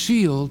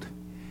concealed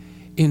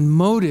in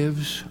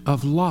motives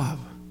of love,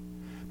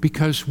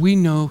 because we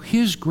know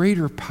his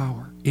greater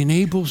power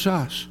enables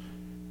us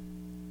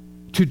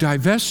to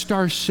divest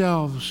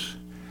ourselves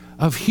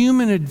of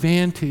human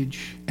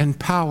advantage and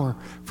power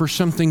for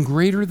something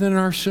greater than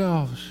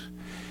ourselves,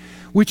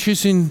 which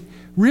is in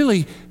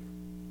really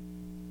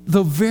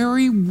the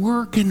very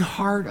work and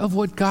heart of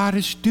what God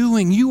is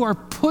doing. You are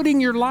putting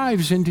your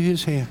lives into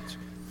his hands.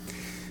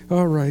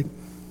 All right.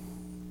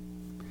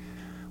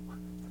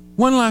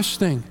 One last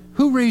thing.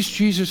 Who raised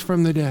Jesus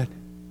from the dead?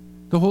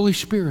 The Holy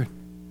Spirit.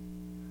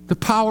 The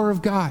power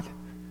of God.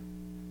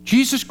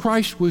 Jesus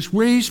Christ was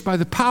raised by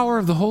the power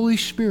of the Holy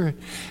Spirit.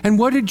 And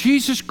what did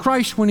Jesus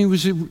Christ, when he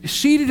was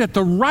seated at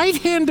the right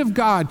hand of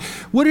God,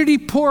 what did he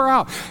pour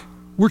out?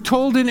 We're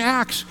told in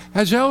Acts,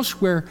 as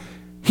elsewhere,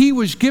 he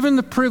was given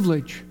the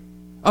privilege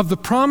of the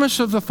promise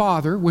of the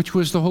Father, which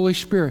was the Holy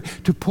Spirit,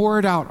 to pour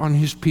it out on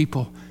his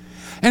people.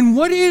 And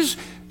what is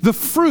the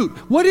fruit?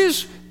 What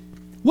is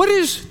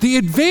the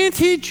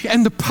advantage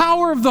and the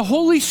power of the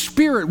Holy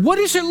Spirit? What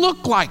does it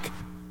look like?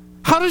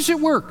 How does it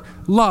work?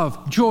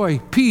 Love, joy,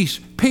 peace,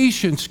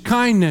 patience,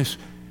 kindness,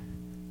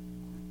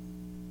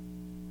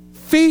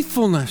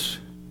 faithfulness,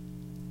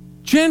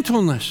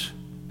 gentleness,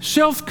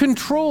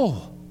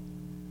 self-control.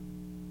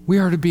 We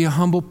are to be a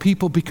humble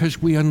people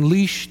because we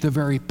unleash the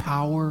very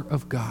power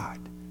of God.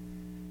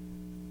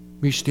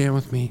 Will you stand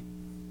with me?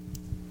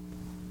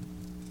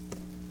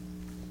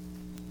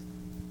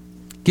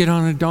 Get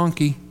on a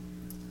donkey.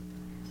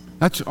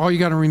 That's all you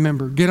got to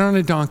remember. Get on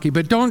a donkey,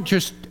 but don't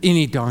just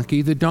any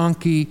donkey, the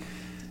donkey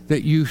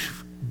that you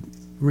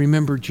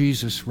remember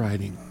Jesus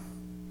riding.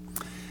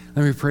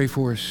 Let me pray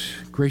for us.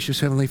 Gracious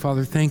Heavenly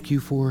Father, thank you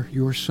for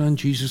your Son,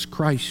 Jesus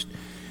Christ.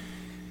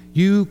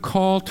 You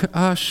call to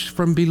us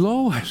from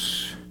below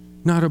us,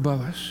 not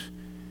above us.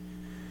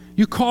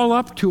 You call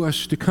up to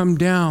us to come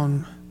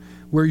down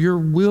where you're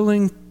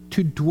willing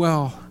to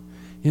dwell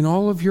in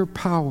all of your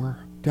power,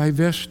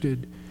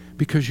 divested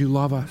because you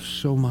love us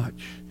so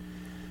much.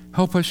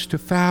 Help us to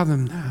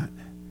fathom that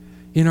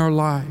in our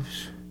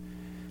lives.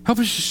 Help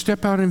us to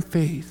step out in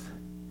faith.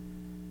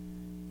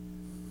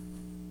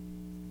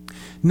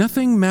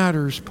 Nothing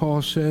matters,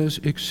 Paul says,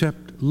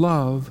 except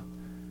love,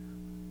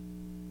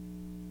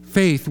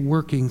 faith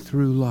working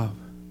through love.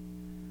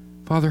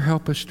 Father,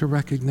 help us to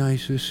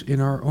recognize this in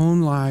our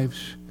own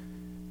lives.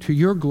 To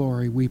your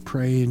glory, we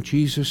pray in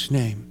Jesus'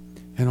 name.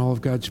 And all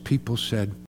of God's people said,